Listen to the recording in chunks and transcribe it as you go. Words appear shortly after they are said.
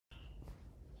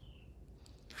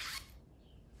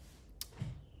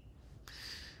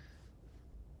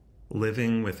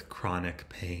Living with chronic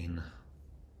pain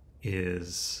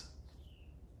is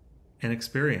an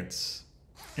experience.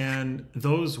 And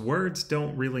those words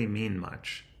don't really mean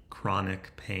much.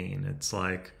 Chronic pain. It's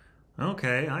like,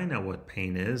 okay, I know what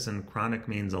pain is, and chronic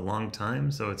means a long time,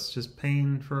 so it's just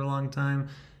pain for a long time.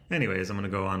 Anyways, I'm going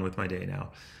to go on with my day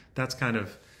now. That's kind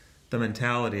of the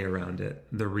mentality around it.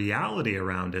 The reality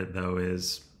around it, though,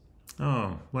 is,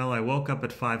 oh, well, I woke up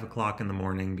at 5 o'clock in the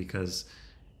morning because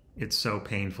it's so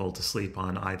painful to sleep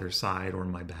on either side or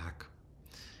my back.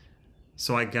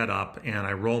 So I get up and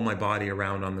I roll my body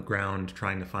around on the ground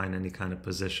trying to find any kind of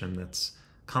position that's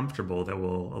comfortable that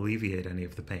will alleviate any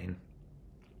of the pain.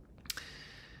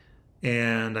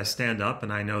 And I stand up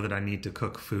and I know that I need to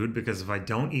cook food because if I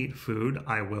don't eat food,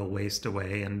 I will waste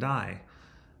away and die.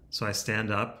 So I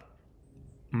stand up,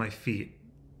 my feet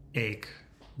ache.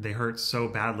 They hurt so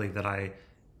badly that I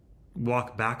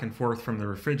walk back and forth from the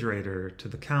refrigerator to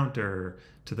the counter,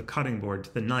 to the cutting board,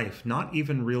 to the knife, not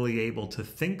even really able to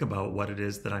think about what it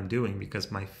is that I'm doing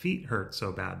because my feet hurt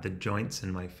so bad. The joints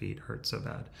in my feet hurt so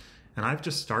bad. And I've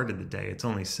just started the day. It's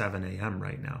only 7 a.m.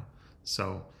 right now.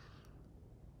 So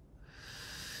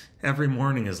every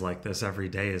morning is like this. Every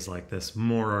day is like this,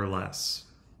 more or less.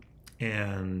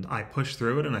 And I push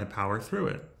through it and I power through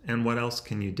it. And what else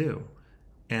can you do?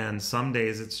 And some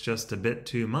days it's just a bit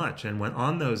too much. And when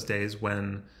on those days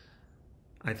when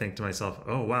I think to myself,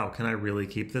 oh, wow, can I really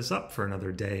keep this up for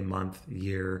another day, month,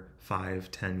 year, 5,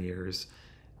 10 years?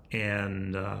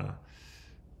 And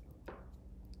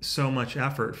so much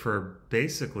effort for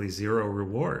basically zero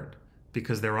reward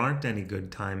because there aren't any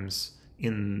good times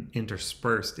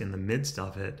interspersed in the midst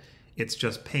of it. It's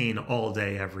just pain all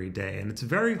day, every day. And it's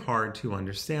very hard to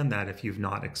understand that if you've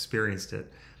not experienced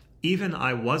it. Even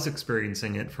I was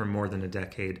experiencing it for more than a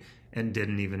decade and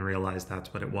didn't even realize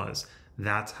that's what it was.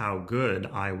 That's how good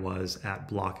I was at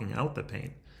blocking out the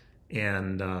pain.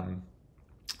 And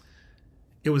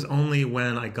it was only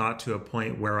when I got to a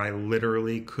point where I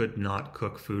literally could not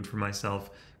cook food for myself,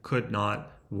 could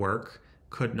not work,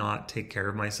 could not take care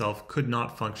of myself, could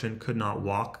not function, could not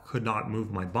walk, could not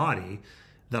move my body,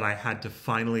 that I had to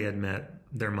finally admit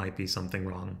there might be something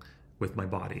wrong with my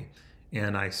body.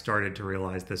 And I started to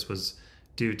realize this was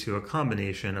due to a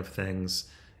combination of things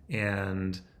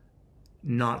and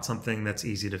not something that's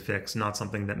easy to fix, not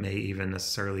something that may even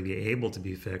necessarily be able to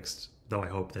be fixed, though I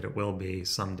hope that it will be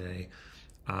someday.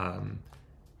 And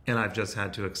I've just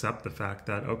had to accept the fact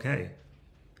that, okay,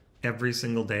 every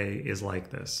single day is like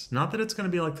this. Not that it's going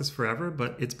to be like this forever,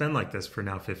 but it's been like this for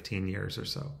now 15 years or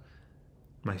so.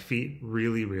 My feet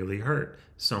really, really hurt,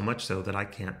 so much so that I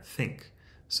can't think.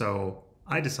 So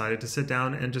I decided to sit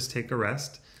down and just take a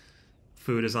rest.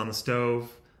 Food is on the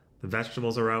stove, the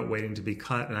vegetables are out waiting to be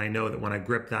cut, and I know that when I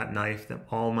grip that knife that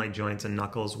all my joints and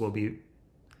knuckles will be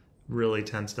really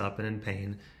tensed up and in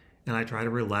pain. And I try to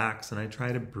relax and I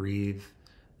try to breathe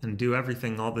and do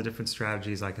everything, all the different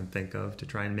strategies I can think of to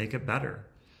try and make it better.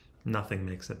 Nothing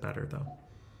makes it better though.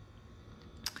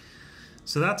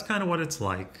 So that's kind of what it's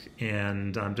like.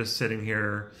 And I'm just sitting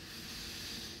here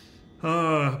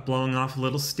blowing off a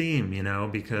little steam, you know,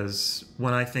 because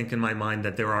when I think in my mind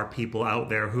that there are people out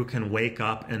there who can wake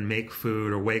up and make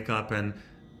food or wake up and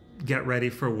get ready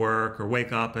for work or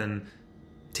wake up and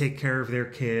take care of their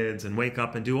kids and wake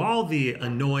up and do all the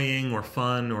annoying or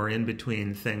fun or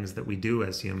in-between things that we do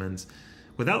as humans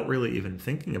without really even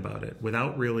thinking about it,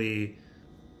 without really...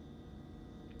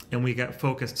 And we get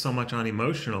focused so much on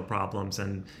emotional problems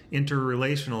and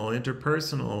interrelational,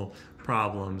 interpersonal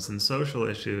problems and social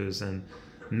issues and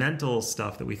mental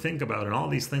stuff that we think about and all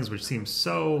these things which seem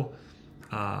so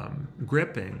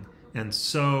gripping and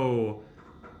so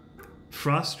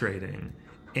frustrating.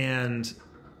 And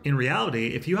in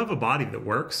reality, if you have a body that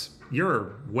works,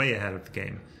 you're way ahead of the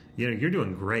game. You know, you're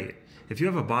doing great. If you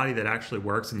have a body that actually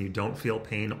works and you don't feel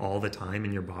pain all the time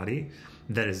in your body,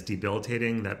 that is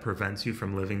debilitating, that prevents you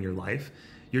from living your life,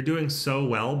 you're doing so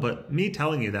well. But me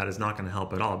telling you that is not going to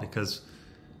help at all, because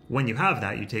when you have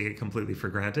that, you take it completely for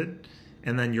granted.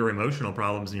 And then your emotional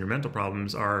problems and your mental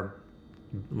problems are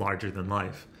larger than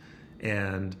life.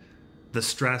 And the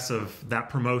stress of that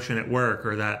promotion at work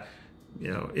or that,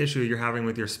 you know, issue you're having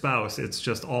with your spouse, it's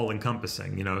just all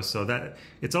encompassing, you know, so that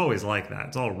it's always like that.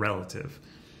 It's all relative.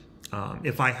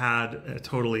 If I had a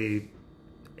totally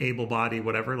able body,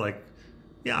 whatever, like,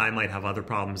 yeah, I might have other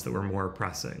problems that were more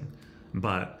pressing,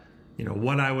 but you know,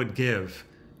 what I would give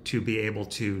to be able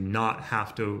to not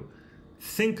have to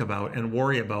think about and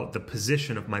worry about the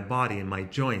position of my body and my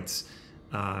joints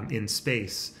in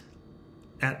space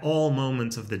at all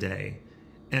moments of the day.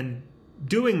 And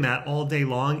doing that all day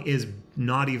long is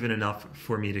not even enough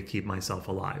for me to keep myself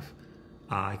alive.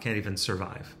 I can't even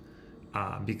survive.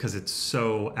 because it's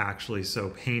so actually so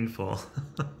painful.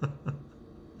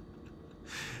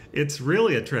 It's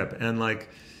really a trip. And like,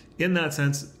 in that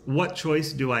sense, what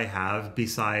choice do I have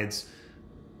besides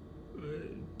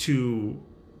to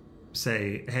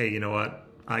say, hey, you know what?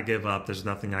 I give up. There's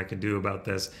nothing I can do about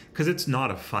this. Because it's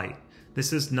not a fight.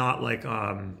 This is not like,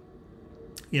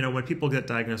 you know, when people get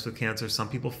diagnosed with cancer, some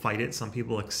people fight it, some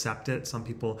people accept it, some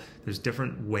people, there's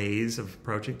different ways of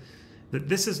approaching.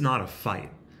 This is not a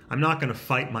fight. I'm not going to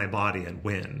fight my body and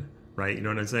win, right? You know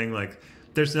what I'm saying? Like,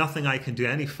 there's nothing I can do.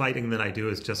 Any fighting that I do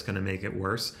is just going to make it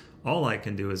worse. All I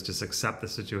can do is just accept the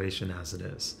situation as it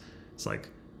is. It's like,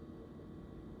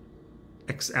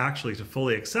 actually to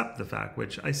fully accept the fact,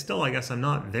 which I still, I guess I'm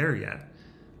not there yet.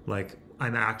 Like,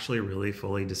 I'm actually really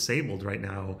fully disabled right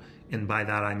now. And by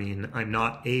that, I mean, I'm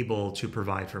not able to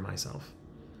provide for myself.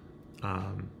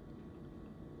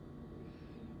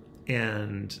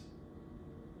 And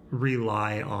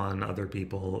rely on other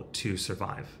people to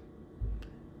survive.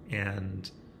 And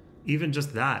even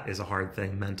just that is a hard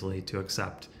thing mentally to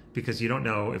accept, because you don't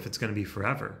know if it's going to be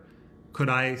forever. Could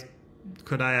I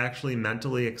actually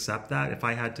mentally accept that if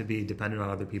I had to be dependent on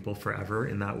other people forever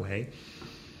in that way?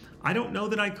 I don't know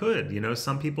that I could. You know,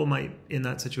 some people might in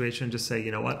that situation just say,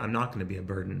 you know what, I'm not going to be a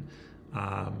burden.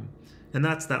 And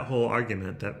that's that whole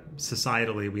argument that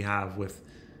societally we have with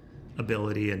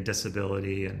ability and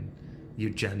disability and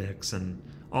eugenics and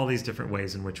all these different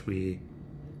ways in which we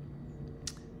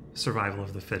survival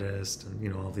of the fittest and, you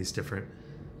know, all these different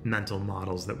mental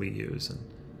models that we use. And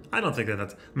I don't think that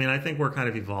that's, I mean, I think we're kind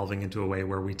of evolving into a way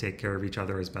where we take care of each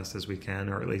other as best as we can,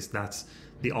 or at least that's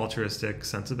the altruistic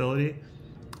sensibility.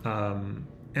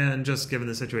 And just given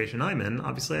the situation I'm in,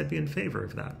 obviously I'd be in favor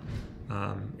of that.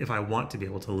 If I want to be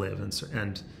able to live.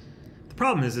 And the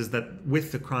problem is that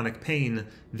with the chronic pain,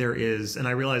 there is, and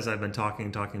I realize I've been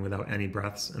talking without any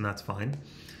breaths, and that's fine.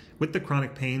 With the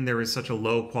chronic pain, there is such a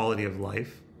low quality of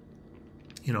life.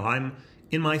 You know, I'm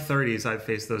in my 30s, I've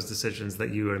faced those decisions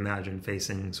that you would imagine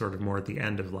facing sort of more at the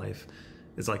end of life.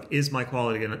 It's like, is my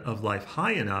quality of life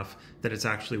high enough that it's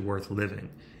actually worth living?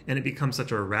 And it becomes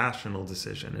such a rational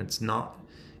decision. It's not,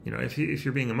 you know, if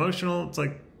you're being emotional, it's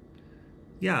like,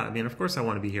 yeah, I mean, of course I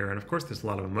want to be here. And of course there's a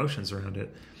lot of emotions around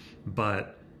it.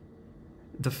 But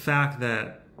the fact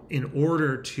that in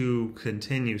order to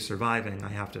continue surviving, I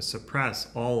have to suppress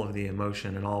all of the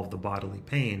emotion and all of the bodily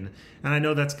pain. And I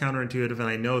know that's counterintuitive, and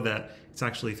I know that it's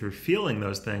actually through feeling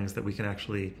those things that we can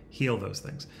actually heal those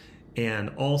things. And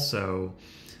also,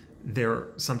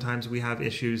 sometimes we have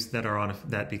issues that are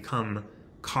that become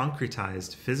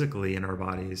concretized physically in our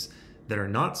bodies that are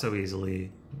not so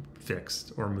easily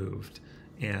fixed or moved.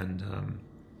 And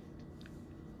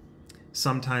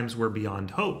sometimes we're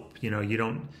beyond hope. You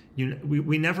know,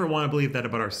 we never want to believe that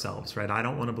about ourselves, right? I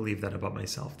don't want to believe that about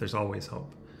myself. There's always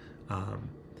hope.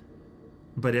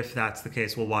 But if that's the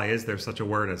case, well, why is there such a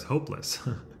word as hopeless?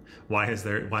 Why does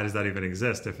that even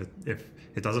exist if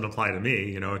it doesn't apply to me?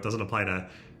 You know, it doesn't apply to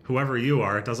whoever you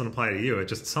are. It doesn't apply to you. It's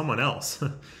just someone else.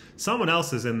 Someone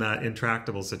else is in that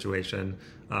intractable situation.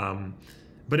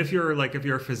 But if you're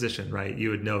a physician, right, you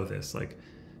would know this. Like,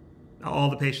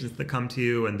 all the patients that come to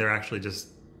you and they're actually just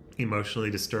emotionally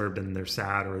disturbed and they're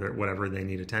sad or they're whatever, they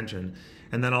need attention.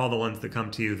 And then all the ones that come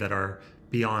to you that are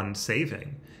beyond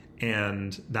saving.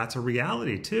 And that's a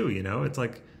reality too, you know? It's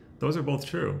like, those are both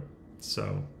true.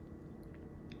 So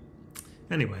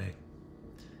anyway,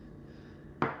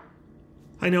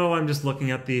 I know I'm just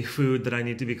looking at the food that I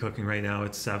need to be cooking right now.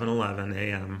 It's 7:11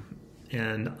 a.m.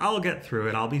 and I'll get through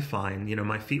it. I'll be fine. You know,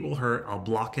 my feet will hurt. I'll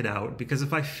block it out, because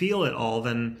if I feel it all,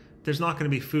 then there's not going to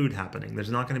be food happening.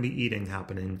 There's not going to be eating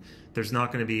happening. There's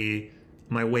not going to be,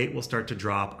 my weight will start to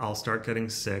drop. I'll start getting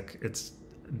sick.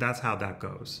 That's how that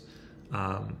goes.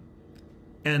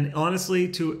 And honestly,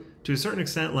 to a certain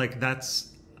extent, like,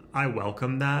 I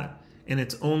welcome that. And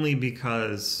it's only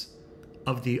because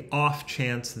of the off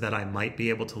chance that I might be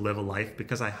able to live a life,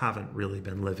 because I haven't really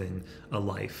been living a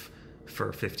life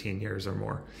for 15 years or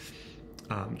more.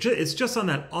 It's just on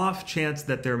that off chance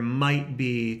that there might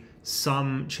be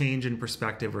some change in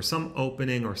perspective or some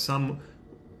opening or some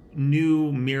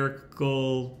new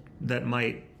miracle that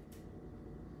might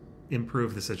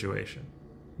improve the situation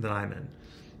that I'm in.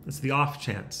 It's the off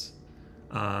chance.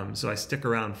 So I stick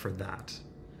around for that.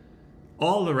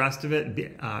 All the rest of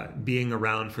it, being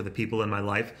around for the people in my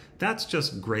life, that's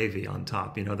just gravy on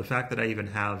top. You know, the fact that I even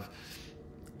have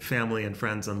family and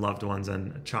friends and loved ones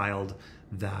and a child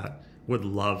that would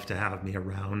love to have me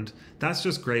around, that's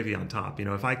just gravy on top. You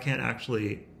know, if I can't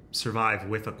actually survive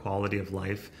with a quality of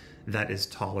life that is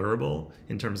tolerable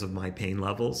in terms of my pain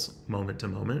levels moment to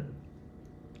moment,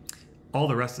 all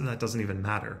the rest of that doesn't even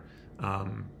matter.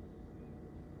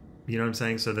 You know what I'm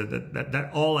saying? So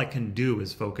that all I can do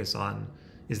is focus on,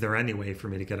 is there any way for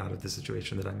me to get out of the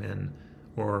situation that I'm in,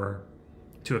 or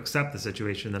to accept the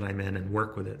situation that I'm in and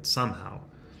work with it somehow.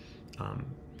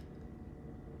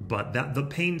 But that the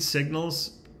pain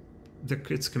signals,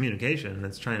 it's communication, and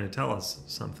it's trying to tell us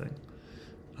something.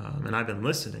 And I've been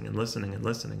listening and listening and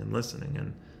listening and listening,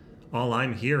 and all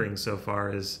I'm hearing so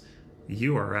far is,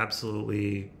 you are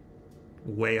absolutely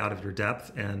way out of your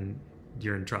depth and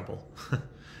you're in trouble.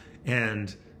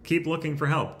 And keep looking for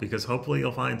help, because hopefully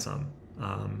you'll find some.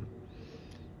 I'm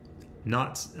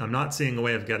not seeing a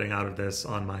way of getting out of this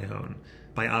on my own.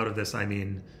 By out of this, I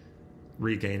mean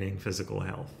regaining physical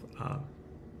health.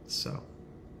 So,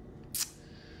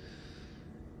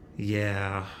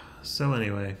 yeah. So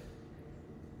anyway,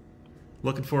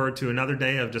 looking forward to another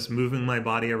day of just moving my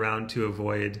body around to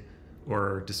avoid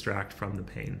or distract from the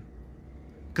pain.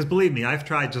 Because believe me, I've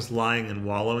tried just lying and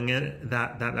wallowing in it.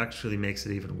 That actually makes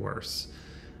it even worse.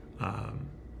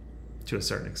 To a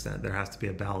certain extent, there has to be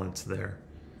a balance there.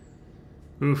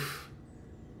 Oof.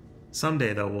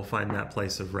 Someday, though, we'll find that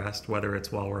place of rest, whether it's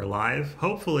while we're alive,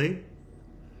 hopefully,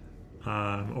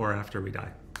 or after we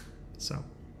die. So,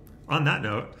 on that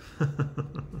note,